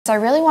So I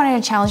really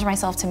wanted to challenge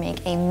myself to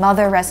make a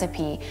mother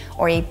recipe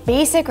or a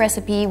basic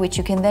recipe which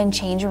you can then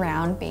change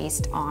around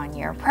based on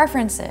your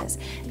preferences.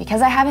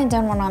 Because I haven't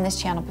done one on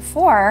this channel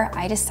before,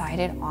 I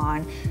decided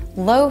on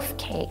loaf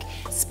cake,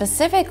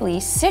 specifically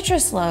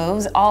citrus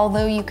loaves,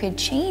 although you could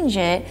change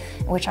it,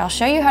 which I'll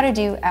show you how to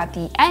do at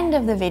the end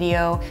of the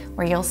video,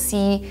 where you'll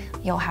see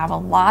you'll have a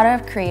lot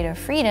of creative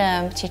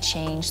freedom to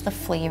change the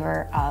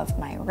flavor of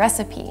my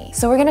recipe.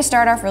 So we're gonna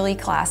start off really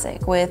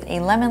classic with a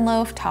lemon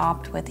loaf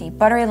topped with a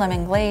buttery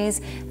lemon glaze,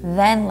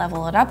 then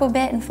level it up a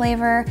bit in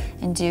flavor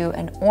and do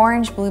an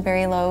orange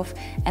blueberry loaf,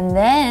 and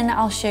then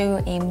I'll show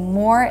you a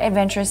more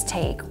adventurous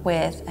take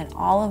with an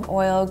olive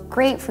oil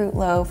grapefruit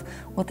loaf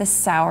with a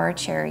sour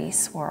cherry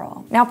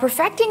swirl. Now,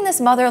 perfecting this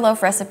mother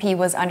loaf recipe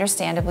was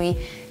understandably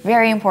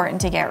very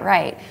important to get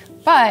right,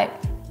 but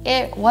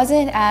it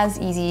wasn't as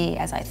easy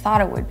as I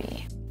thought it would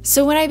be.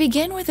 So when I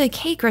begin with a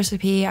cake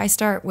recipe, I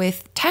start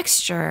with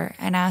texture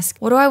and ask,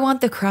 what do I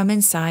want the crumb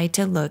inside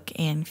to look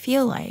and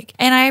feel like?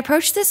 And I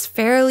approach this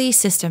fairly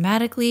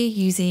systematically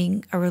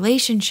using a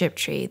relationship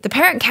tree. The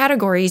parent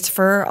categories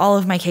for all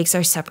of my cakes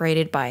are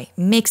separated by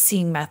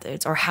mixing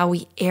methods or how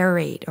we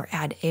aerate or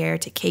add air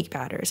to cake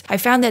batters. I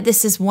found that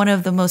this is one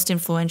of the most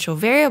influential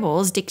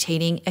variables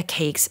dictating a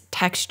cake's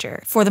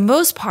texture. For the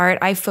most part,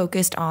 I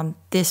focused on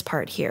this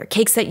part here.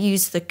 Cakes that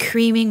use the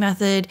creaming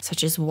method,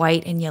 such as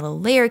white and yellow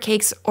layer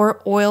cakes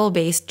or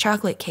oil-based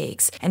chocolate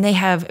cakes. And they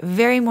have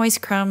very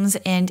moist crumbs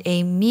and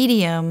a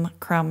medium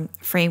crumb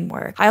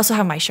framework. I also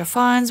have my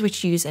chiffons,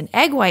 which use an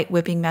egg white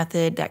whipping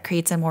method that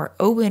creates a more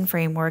open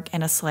framework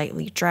and a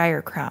slightly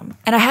drier crumb.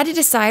 And I had to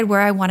decide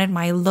where I wanted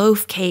my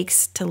loaf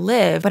cakes to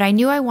live, but I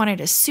knew I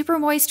wanted a super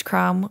moist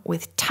crumb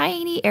with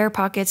tiny air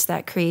pockets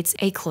that creates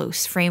a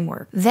close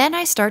framework. Then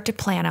I start to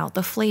plan out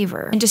the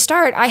flavor. And to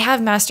start, I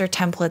have master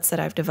templates that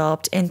I've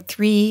developed in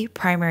 3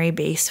 primary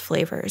base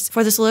flavors.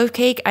 For this loaf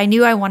cake, I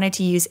knew I wanted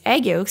to use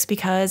egg yolks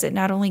because it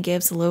not only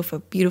gives the loaf a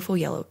beautiful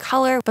yellow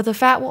color, but the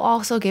fat will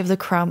also give the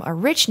crumb a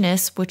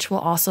richness, which will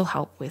also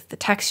help with the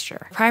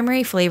texture.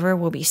 Primary flavor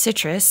will be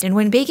citrus, and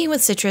when baking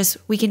with citrus,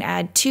 we can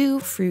add 2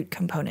 fruit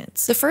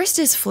components. The first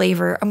is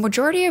flavor, a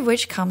majority of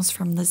which comes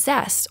from the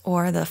zest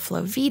or the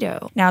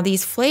flavito. Now,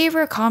 these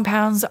flavor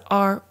compounds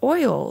are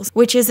oils,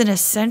 which is an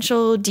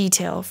essential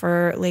detail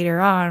for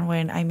later on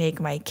when I make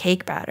my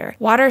cake batter.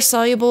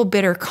 Water-soluble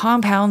bitter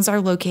compounds are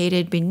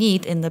located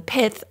beneath in the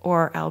pith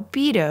or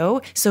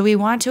albedo, so we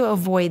want to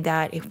avoid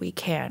that if we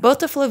can. Both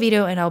the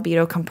flavito and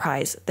albedo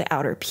comprise the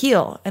outer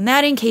peel, and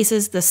that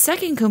encases the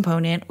second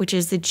component, which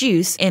is the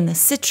juice in the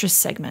citrus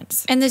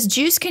segments. And this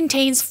juice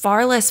contains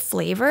far less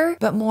flavor,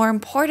 but more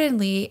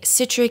importantly,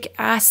 citric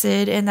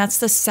acid, and that's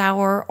the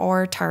sour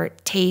or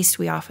tart taste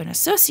we often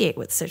associate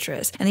with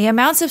citrus. And the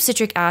amounts of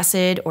citric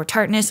acid or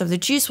tartness of the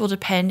juice will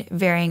depend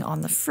varying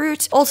on the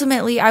fruit.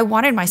 Ultimately, I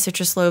wanted my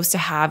citrus loaves to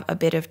have a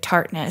bit of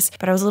tartness,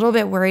 but I was a little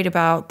bit worried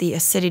about the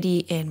acidity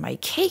in my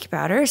cake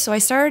batter, so I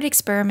started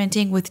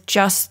experimenting with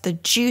just the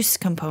juice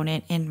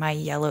component in my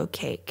yellow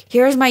cake.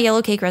 Here's my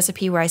yellow cake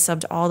recipe where I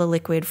subbed all the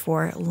liquid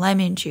for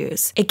lemon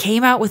juice. It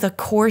came out with a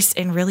coarse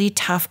and really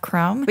tough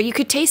crumb, but you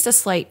could taste a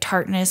slight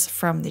tartness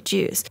from the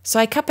juice. So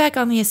I cut back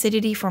on the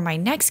acidity for my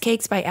next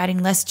cakes by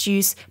adding less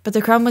juice, but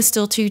the crumb was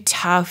still too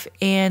tough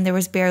and there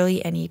was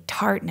barely any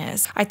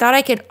tartness. I thought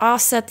I could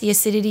offset the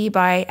acidity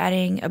by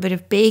adding a bit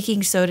of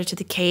baking soda to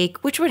the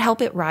cake, which would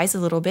help it rise a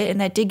little bit, and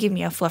that did give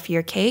me a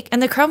fluffier cake.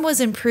 And the crumb was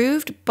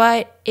improved,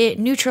 but it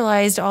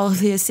neutralized all of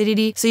the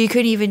acidity, so you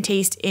couldn't even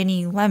taste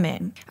any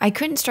lemon. I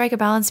couldn't strike a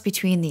balance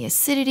between the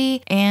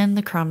acidity and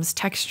the crumb's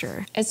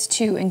texture. It's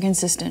too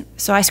inconsistent.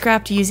 So I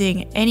scrapped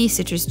using any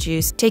citrus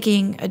juice,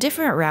 taking a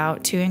different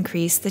route to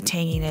increase the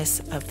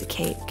tanginess of the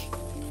cake.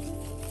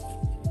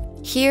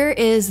 Here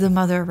is the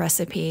mother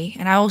recipe,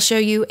 and I will show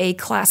you a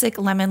classic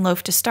lemon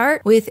loaf to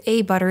start with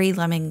a buttery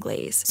lemon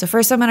glaze. So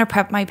first I'm going to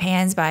prep my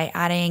pans by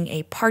adding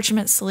a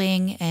parchment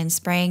sling and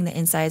spraying the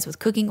insides with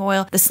cooking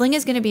oil. The sling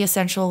is going to be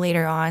essential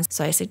later on,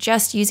 so I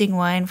suggest using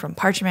one from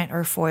parchment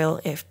or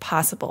foil if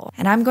possible.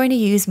 And I'm going to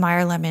use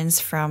Meyer lemons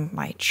from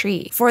my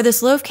tree. For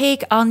this loaf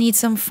cake, I'll need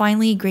some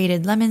finely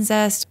grated lemon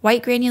zest,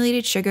 white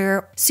granulated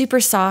sugar, super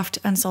soft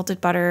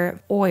unsalted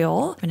butter,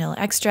 oil, vanilla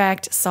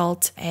extract,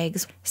 salt,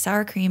 eggs,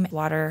 sour cream,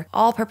 water,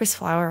 all-purpose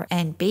flour,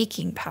 and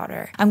baking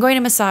powder. I'm going to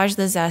massage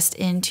the zest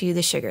into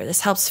the sugar.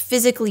 This helps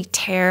physically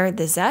tear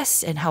the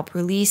zest and help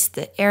release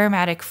the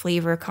aromatic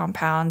flavor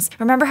compounds.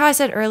 Remember how I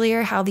said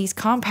earlier how these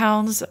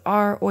compounds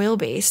are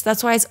oil-based?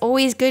 That's why it's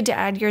always good to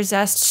add your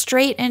zest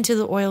straight into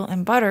the oil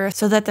and butter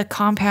so that the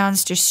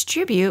compounds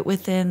distribute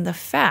within the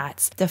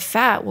fats. The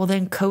fat will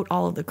then coat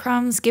all of the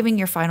crumbs, giving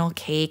your final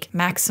cake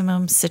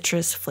maximum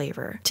citrus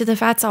flavor. To the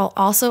fats, I'll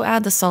also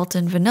add the salt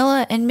and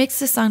vanilla and mix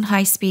this on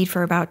high speed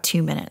for about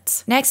 2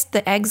 minutes. Next, Next,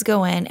 the eggs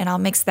go in and I'll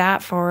mix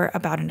that for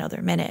about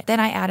another minute. Then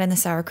I add in the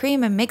sour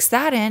cream and mix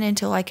that in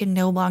until I can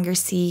no longer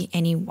see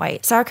any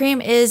white. Sour cream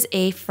is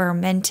a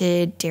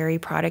fermented dairy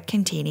product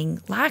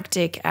containing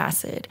lactic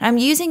acid. I'm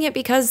using it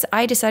because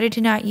I decided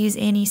to not use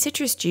any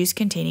citrus juice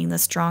containing the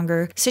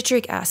stronger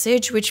citric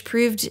acid, which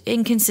proved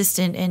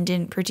inconsistent and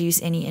didn't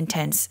produce any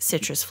intense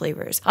citrus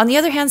flavors. On the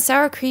other hand,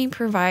 sour cream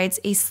provides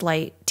a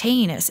slight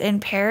tanginess,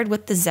 and paired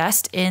with the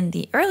zest in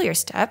the earlier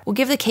step will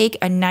give the cake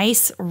a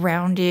nice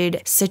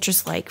rounded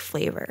citrus-like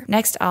flavor.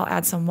 Next, I'll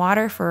add some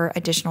water for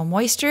additional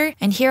moisture,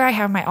 and here I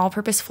have my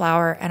all-purpose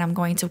flour and I'm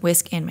going to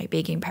whisk in my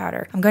baking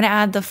powder. I'm going to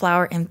add the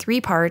flour in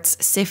 3 parts,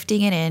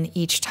 sifting it in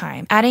each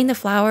time. Adding the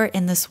flour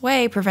in this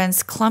way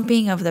prevents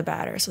clumping of the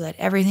batter so that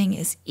everything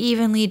is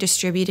evenly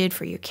distributed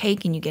for your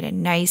cake and you get a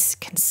nice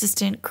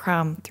consistent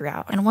crumb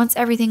throughout. And once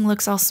everything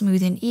looks all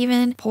smooth and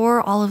even,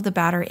 pour all of the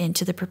batter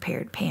into the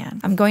prepared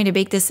pan. I'm going to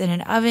bake this in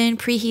an oven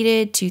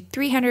preheated to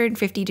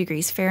 350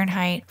 degrees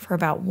Fahrenheit for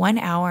about 1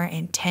 hour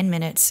and 10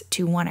 minutes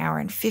to 1 hour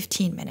and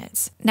 15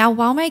 minutes. Now,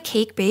 while my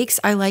cake bakes,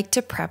 I like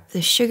to prep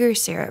the sugar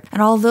syrup.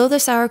 And although the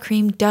sour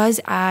cream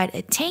does add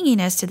a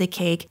tanginess to the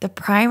cake, the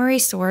primary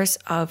source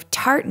of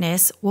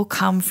tartness will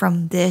come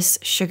from this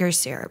sugar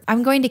syrup.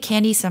 I'm going to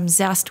candy some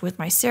zest with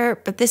my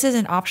syrup, but this is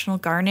an optional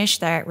garnish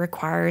that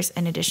requires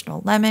an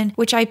additional lemon,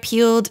 which I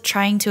peeled,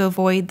 trying to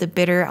avoid the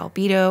bitter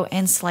albedo,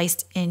 and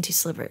sliced into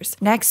slivers.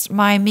 Next,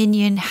 my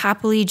minion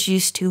happily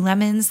juiced 2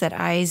 lemons that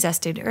I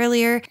zested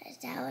earlier.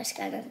 That was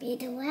gonna be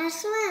the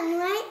last one,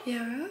 right?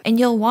 Yeah. And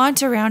you'll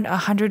want around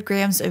 100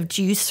 grams of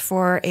juice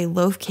for a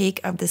loaf cake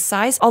of this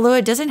size, although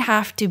it doesn't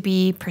have to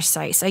be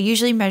precise. I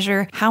usually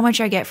measure how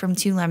much I get from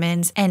 2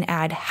 lemons and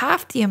add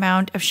half the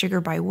amount of sugar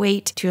by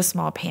weight to a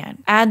small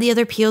pan. Add the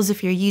other peels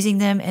if you're using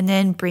them, and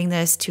then bring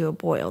this to a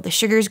boil. The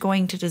sugar is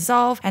going to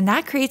dissolve, and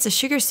that creates a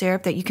sugar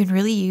syrup that you can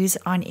really use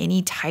on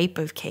any type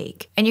of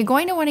cake. And you're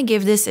going to want to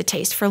give this a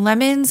taste. For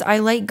lemons, I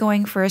like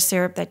going for a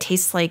syrup that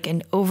tastes like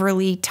an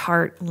overly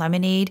tart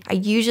lemonade. I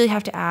usually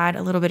have to add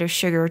a little bit of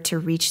sugar to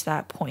reach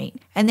that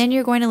point. And then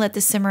you're going to let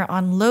this simmer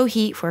on low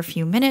heat for a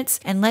few minutes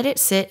and let it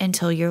sit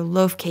until your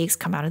loaf cakes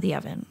come out of the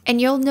oven.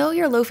 And you'll know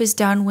your loaf is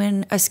done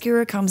when a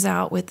skewer comes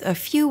out with a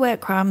few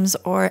wet crumbs,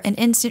 or an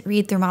instant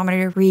read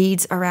thermometer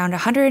reads around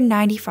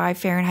 195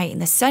 Fahrenheit in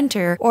the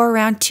center or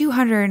around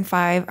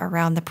 205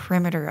 around the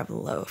perimeter of the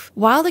loaf.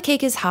 While the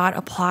cake is hot,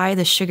 apply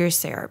the sugar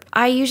syrup.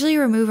 I usually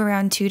remove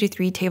around 2 to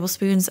 3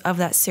 tablespoons of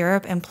that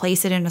syrup and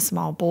place it in a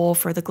small bowl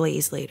for the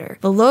glaze later.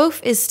 The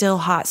loaf is still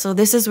hot, so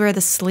this is where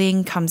the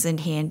sling comes in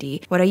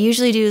handy. What I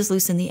usually do is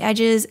loosen the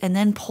edges and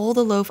then pull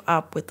the loaf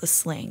up with the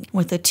sling.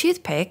 With a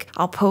toothpick,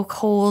 I'll poke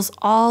holes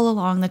all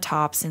along the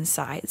tops and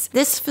sides.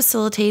 This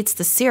facilitates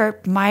the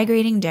syrup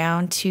migrating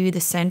down to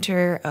the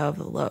center of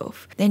the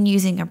loaf. Then,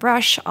 using a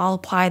brush, I'll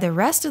apply the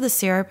rest of the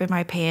syrup in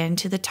my pan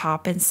to the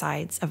top and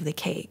sides of the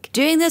cake.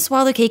 Doing this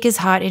while the cake is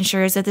hot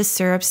ensures that the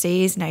syrup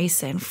stays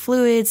nice and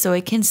fluid so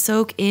it can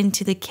soak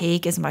into the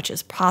cake as much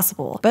as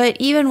possible. But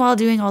even while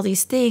doing all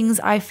these things,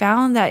 I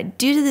found that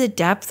due to the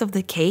depth of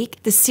the cake,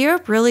 the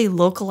syrup really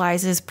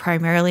localizes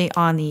primarily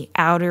on the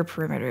outer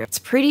perimeter. It's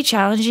pretty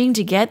challenging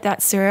to get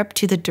that syrup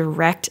to the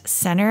direct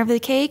center of the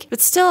cake,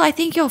 but still I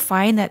think you'll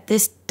find that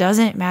this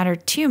doesn't matter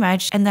too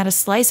much and that a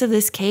slice of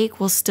this cake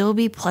will still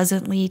be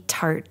pleasantly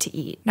tart to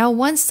eat. Now,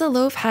 once the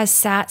loaf has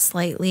sat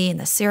slightly and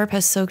the syrup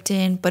has soaked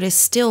in but is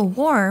still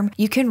warm,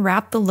 you can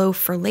wrap the loaf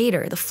for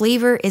later. The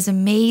flavor is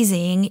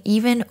amazing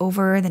even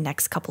over the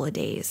next couple of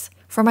days.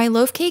 For my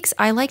loaf cakes,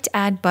 I like to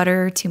add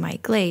butter to my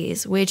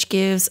glaze, which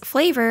gives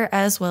flavor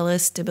as well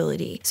as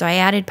stability. So I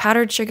added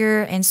powdered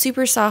sugar and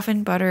super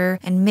softened butter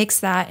and mix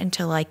that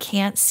until I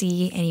can't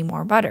see any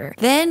more butter.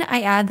 Then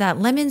I add that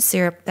lemon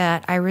syrup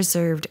that I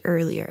reserved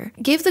earlier.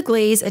 Give the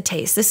glaze a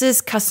taste. This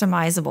is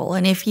customizable,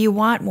 and if you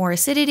want more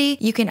acidity,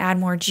 you can add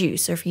more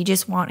juice, or if you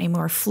just want a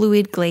more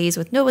fluid glaze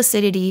with no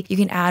acidity, you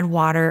can add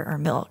water or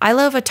milk. I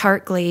love a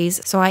tart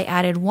glaze, so I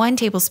added 1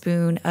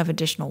 tablespoon of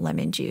additional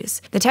lemon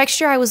juice. The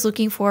texture I was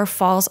looking for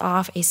falls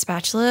off a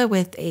spatula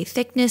with a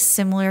thickness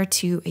similar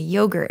to a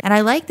yogurt. And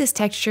I like this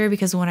texture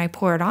because when I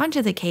pour it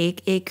onto the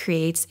cake, it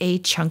creates a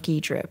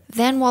chunky drip.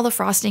 Then while the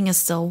frosting is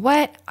still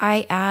wet,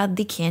 I add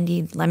the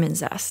candied lemon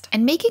zest.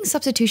 And making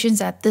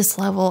substitutions at this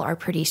level are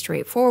pretty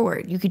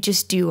straightforward. You could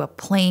just do a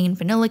plain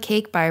vanilla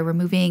cake by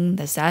removing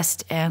the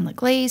zest and the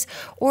glaze,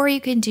 or you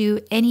can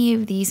do any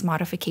of these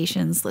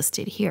modifications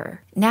listed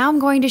here. Now I'm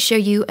going to show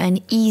you an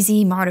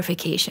easy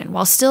modification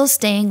while still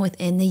staying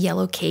within the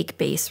yellow cake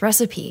base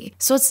recipe.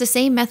 So it's the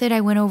same method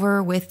I went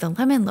over with the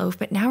lemon loaf,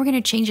 but now we're going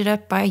to change it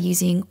up by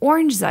using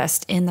orange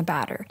zest in the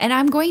batter. And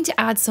I'm going to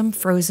add some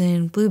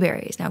frozen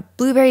blueberries. Now,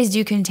 blueberries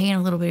do contain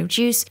a little bit of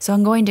juice, so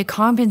I'm going to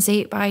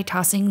compensate by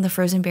tossing the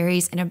frozen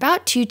berries in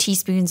about 2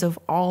 teaspoons of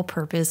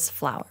all-purpose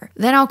flour.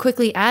 Then I'll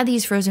quickly add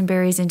these frozen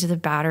berries into the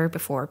batter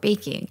before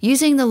baking.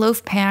 Using the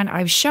loaf pan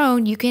I've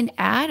shown, you can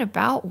add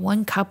about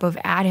 1 cup of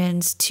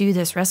add-ins to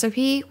this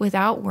recipe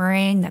without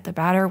worrying that the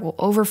batter will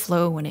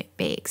overflow when it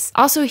bakes.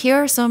 Also, here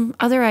are some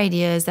other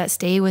ideas that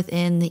stay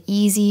within the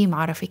easy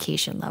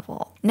modification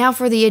level. Now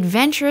for the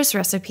Adventurous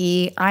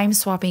recipe, I'm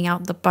swapping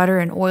out the butter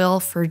and oil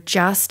for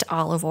just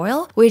olive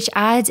oil, which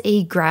adds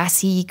a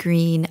grassy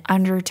green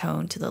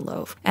undertone to the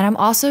loaf. And I'm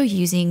also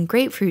using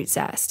grapefruit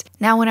zest.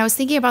 Now, when I was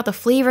thinking about the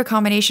flavor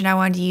combination I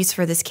wanted to use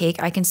for this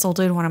cake, I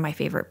consulted one of my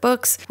favorite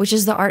books, which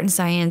is The Art and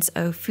Science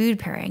of Food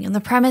Pairing. And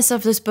the premise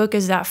of this book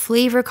is that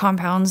flavor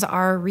compounds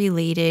are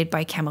related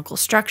by chemical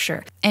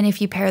structure. And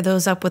if you pair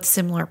those up with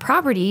similar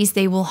properties,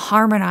 they will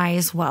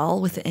harmonize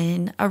well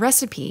within a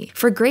recipe.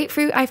 For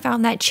grapefruit, I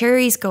found that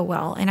cherries go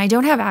well, and I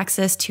don't have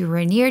access to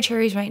Rainier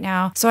cherries right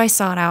now, so I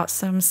sought out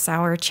some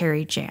sour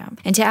cherry jam.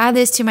 And to add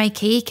this to my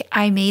cake,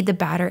 I made the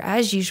batter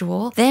as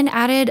usual, then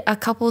added a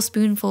couple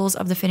spoonfuls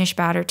of the finished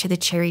batter to the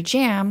cherry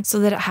jam so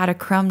that it had a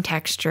crumb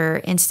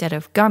texture instead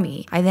of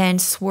gummy. I then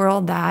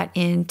swirled that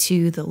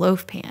into the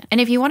loaf pan.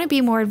 And if you want to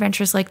be more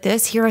adventurous like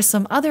this, here are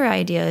some other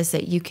ideas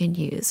that you can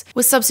use.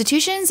 With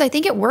substitutions, I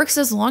think it works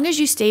as long as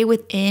you stay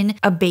within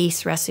a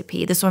base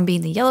recipe, this one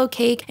being the yellow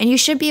cake, and you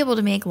should be able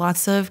to make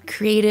lots of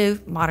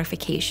creative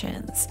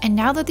modifications. And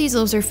now that these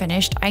loaves are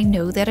finished, I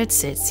know that it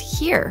sits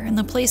here in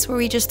the place where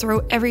we just throw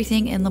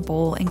everything in the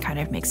bowl and kind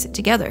of mix it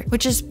together,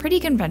 which is pretty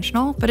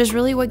conventional, but is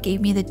really what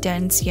gave me the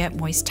dense yet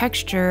moist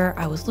texture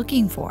I was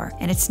looking for.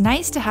 And it's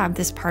nice to have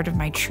this part of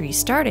my tree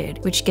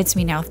started, which gets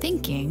me now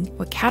thinking,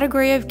 what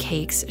category of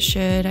cakes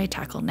should I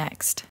tackle next?